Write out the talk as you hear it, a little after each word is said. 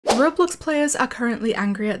Roblox players are currently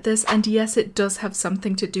angry at this, and yes, it does have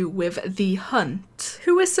something to do with the hunt.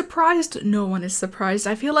 Who is surprised? No one is surprised.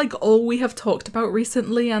 I feel like all we have talked about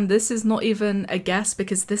recently, and this is not even a guess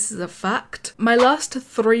because this is a fact. My last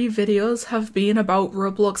 3 videos have been about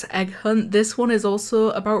Roblox egg hunt. This one is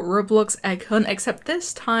also about Roblox egg hunt, except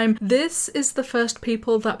this time, this is the first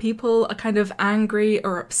people are kind of angry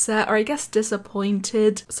or upset, or I guess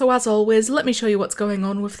disappointed. So as always, let me show you what's going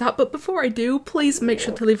on with that. But before I do, please make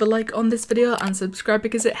sure to leave a like on this video and subscribe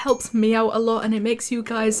because it helps me out a lot and it makes you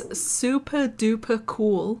guys super duper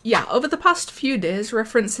cool. Yeah, over the past few days,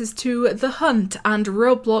 references to the hunt and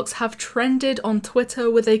Roblox have trended on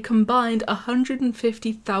Twitter with a combined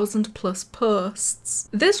 150,000 plus posts.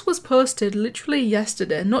 This was posted literally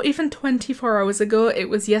yesterday, not even 24 hours ago, it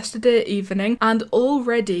was yesterday evening, and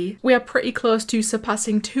already we are pretty close to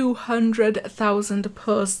surpassing 200,000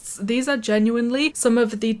 posts. These are genuinely some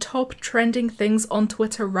of the top trending things on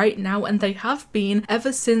Twitter right now, and they have been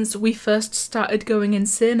ever since we first started going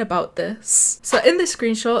insane about this. So in this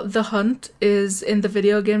screenshot, the hunt is in the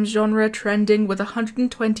video game genre trending with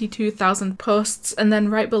 122,000 posts, and then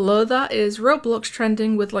right below that is Roblox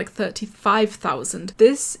trending with like 35,000.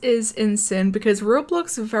 This is insane because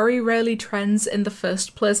Roblox very rarely trends in the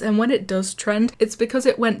first place, and when it does trend, it's because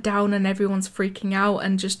it went down and everyone's freaking out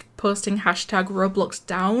and just posting hashtag Roblox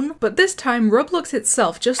down. But this time Roblox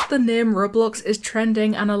itself, just the name Roblox, is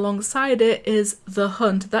trending, and alongside it is the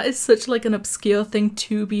hunt. That is such like an obscure thing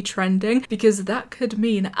to be trending because that could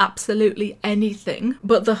mean absolutely anything.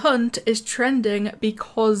 But the hunt is trending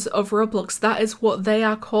because of Roblox. That is what they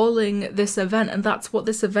are calling this event, and that's what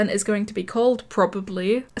this event is going to be called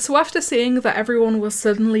probably. So after seeing that everyone was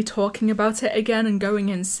suddenly talking about it again and going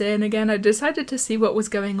insane again, I decided to see what was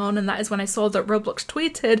going on, and that is when I saw that Roblox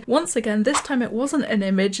tweeted once again. This time it wasn't an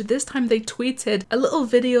image, this time they tweeted a little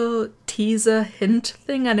video teaser hint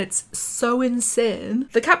thing, and it's so insane.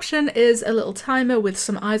 The caption is a little timer with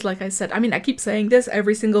some eyes, like I said. I mean, I keep saying this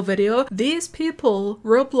every single video. These people,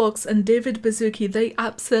 Roblox and David Baszucki, they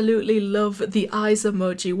absolutely love the eyes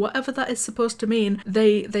emoji. Whatever that is supposed to mean,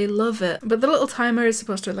 they love it. But the little timer is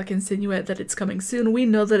supposed to like insinuate that it's coming soon. We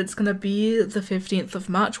know that it's gonna be the 15th of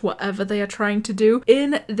March, whatever they are trying to do.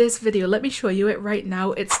 In this video, let me show you it right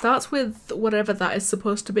now. It starts with whatever that is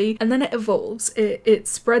supposed to be, and then it evolves. It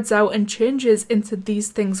spreads out and changes into these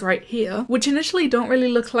things right here, which initially don't really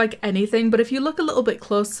look like anything, but if you look a little bit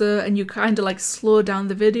closer and you kind of like slow down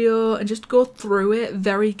the video and just go through it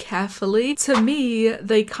very carefully, to me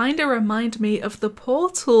they kind of remind me of the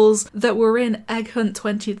portals that were in Egg Hunt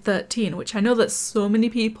 2013, which I know that so many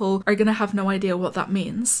people are gonna have no idea what that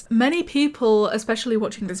means. Many people, especially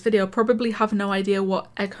watching this video, probably have no idea what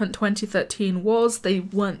Egg Hunt 2013 was. They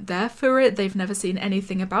weren't there for it, they've never seen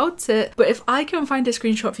anything about it, but if I can find a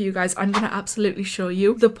screenshot for you guys, I'm gonna absolutely show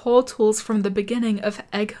you the portals from the beginning of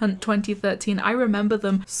Egg Hunt 2013. I remember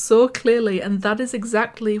them so clearly, and that is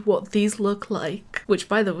exactly what these look like. Which,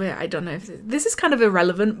 by the way, I don't know if this is kind of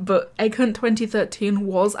irrelevant, but Egg Hunt 2013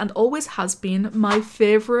 was and always has been my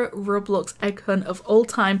favorite Roblox egg hunt of all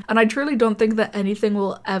time, and I truly don't think that anything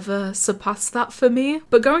will ever surpass that for me.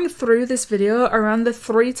 But going through this video, around the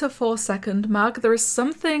 3 to 4 second mark, there is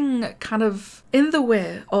something kind of in the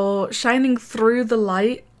way or shining through the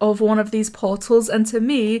light of one of these portals, and to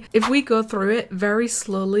me, if we go through it very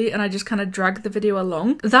slowly and I just kind of drag the video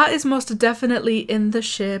along, that is most definitely in the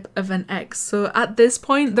shape of an X. So at this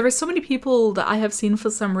point, there are so many people that I have seen for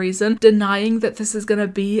some reason denying that this is gonna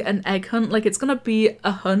be an egg hunt, like it's gonna be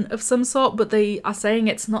a hunt of some sort, but they are saying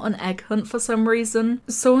it's not an egg hunt for some reason.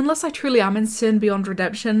 So unless I truly am insane beyond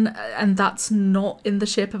redemption and that's not in the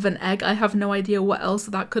shape of an egg, I have no idea what else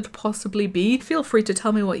that could possibly be. Feel free to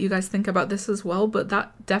tell me what you guys think about this as well, but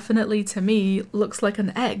that definitely to me looks like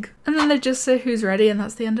an egg. And then they just say who's ready, and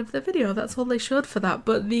that's the end of the video. That's all they showed for that.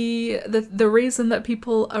 But the reason that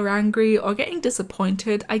people are angry or getting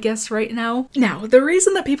disappointed, I guess, right now. Now, the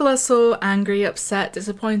reason that people are so angry, upset,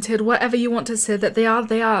 disappointed, whatever you want to say that they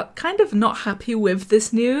are kind of not happy with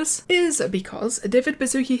this news is because David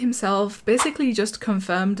Baszucki himself basically just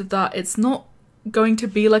confirmed that it's not going to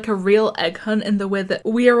be like a real egg hunt in the way that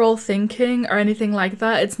we are all thinking or anything like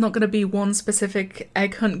that. It's not going to be one specific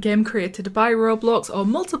egg hunt game created by Roblox or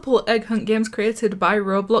multiple egg hunt games created by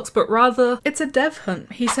Roblox, but rather it's a dev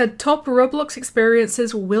hunt. He said top Roblox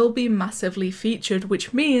experiences will be massively featured,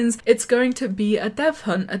 which means it's going to be a dev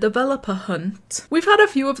hunt, a developer hunt. We've had a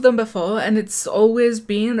few of them before and it's always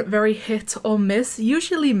been very hit or miss,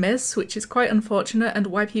 usually miss, which is quite unfortunate and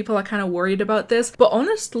why people are kind of worried about this. But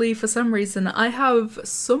honestly, for some reason, I have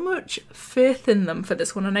so much faith in them for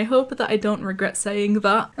this one, and I hope that I don't regret saying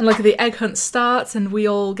that. And like the egg hunt starts and we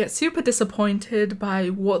all get super disappointed by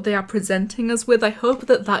what they are presenting us with. I hope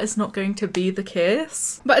that that is not going to be the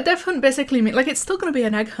case. But a dev hunt basically means, like, it's still going to be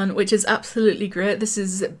an egg hunt, which is absolutely great. This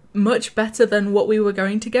is much better than what we were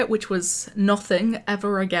going to get, which was nothing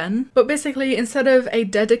ever again. But basically, instead of a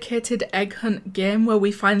dedicated egg hunt game where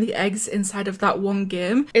we find the eggs inside of that one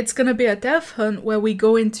game, it's going to be a dev hunt where we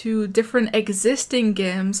go into different existing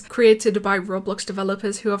games created by Roblox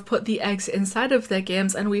developers who have put the eggs inside of their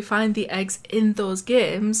games, and we find the eggs in those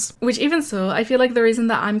games. Which, even so, I feel like the reason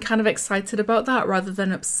that I'm kind of excited about that rather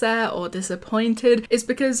than upset or disappointed is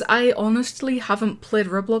because I honestly haven't played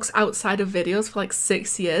Roblox outside of videos for like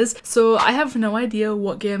 6 years, so I have no idea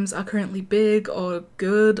what games are currently big or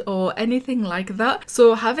good or anything like that.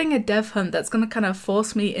 So having a dev hunt that's gonna kind of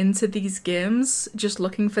force me into these games just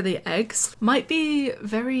looking for the eggs might be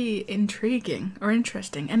very intriguing or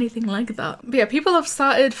interesting, anything like that. But yeah, people have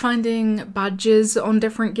started finding badges on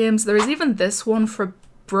different games. There is even this one for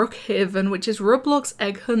Brookhaven, which is Roblox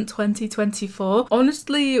Egg Hunt 2024.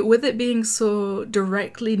 Honestly, with it being so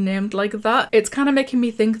directly named like that, it's kind of making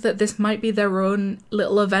me think that this might be their own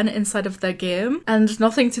little event inside of their game and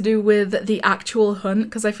nothing to do with the actual hunt,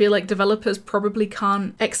 because I feel like developers probably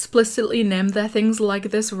can't explicitly name their things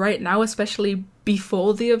like this right now, especially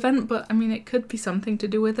before the event, but I mean, it could be something to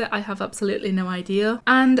do with it. I have absolutely no idea.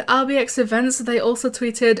 And RBX Events, they also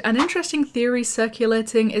tweeted, an interesting theory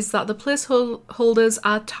circulating is that the placeholders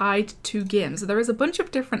are tied to games. There is a bunch of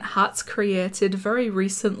different hats created very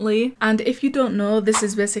recently, and if you don't know, this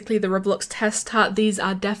is basically the Roblox test hat. These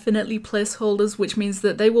are definitely placeholders, which means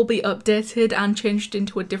that they will be updated and changed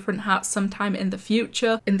into a different hat sometime in the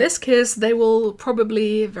future. In this case, they will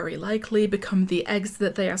probably, very likely, become the eggs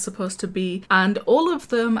that they are supposed to be, and all of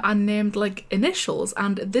them are named like initials,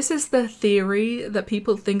 and this is the theory that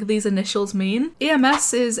people think these initials mean.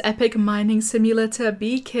 EMS is Epic Mining Simulator,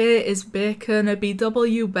 BK is Bacon,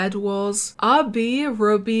 BW Bed Wars, RB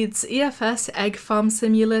Robeats, EFS Egg Farm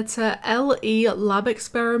Simulator, LE Lab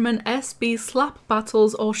Experiment, SB Slap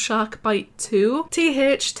Battles or Shark Bite 2,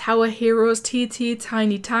 TH Tower Heroes, TT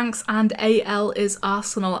Tiny Tanks, and AL is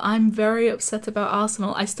Arsenal. I'm very upset about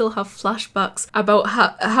Arsenal. I still have flashbacks about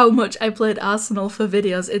how much I played Arsenal for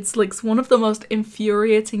videos. It's like one of the most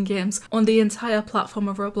infuriating games on the entire platform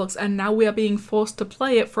of Roblox, and now we are being forced to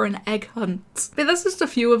play it for an egg hunt. But that's just a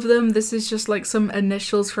few of them. This is just like some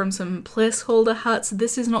initials from some placeholder hats.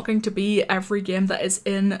 This is not going to be every game that is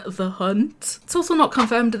in the hunt. It's also not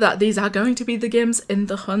confirmed that these are going to be the games in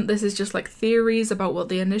the hunt. This is just like theories about what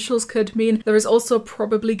the initials could mean. There is also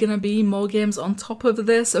probably gonna be more games on top of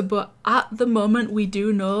this, but at the moment we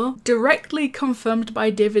do know, directly confirmed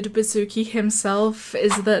by David Baszucki himself,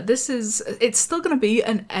 is that it's still gonna be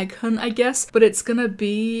an egg hunt, I guess, but it's gonna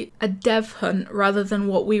be a dev hunt rather than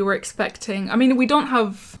what we were expecting. I mean, we don't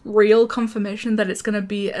have real confirmation that it's gonna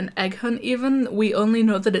be an egg hunt even. We only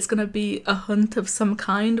know that it's gonna be a hunt of some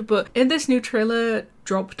kind, but in this new trailer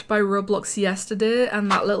dropped by Roblox yesterday,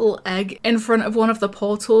 and that little egg in front of one of the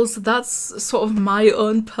portals, that's sort of my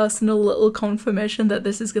own personal little confirmation that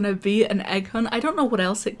this is gonna be an egg hunt. I don't know what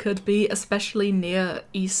else it could be, especially near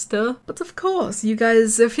Easter. But of course, you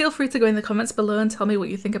guys feel free to go in the comments below and tell me what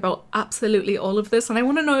you think about absolutely all of this, and I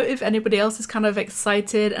want to know if anybody else is kind of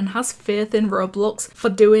excited and has faith in Roblox for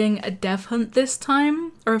doing a dev hunt this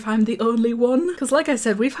time, or if I'm the only one. Because like I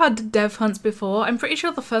said, we've had dev hunts before. I'm pretty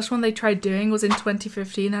sure the first one they tried doing was in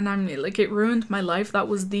 2015, and I'm like, it ruined my life. That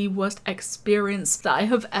was the worst experience that I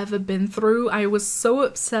have ever been through. I was so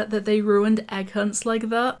upset that they ruined egg hunts like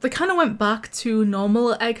that. They kind of went back to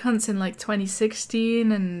normal egg hunts in like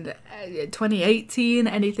 2016 and 2018,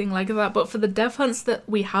 anything like that, but for the dev hunts that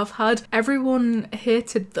we have had, everyone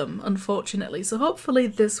hated them, unfortunately. So hopefully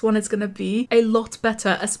this one is going to be a lot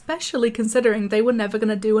better, especially considering they were never going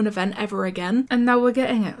to do an event ever again, and now we're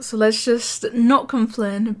getting it. So let's just not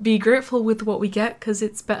complain, be grateful with what we get, because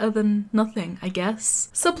it's better than nothing, I guess.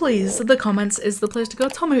 So please, the comments is the place to go.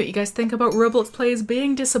 Tell me what you guys think about Roblox players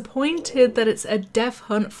being disappointed that it's a dev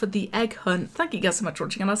hunt for the egg hunt. Thank you guys so much for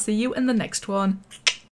watching, and I'll see you in the next one.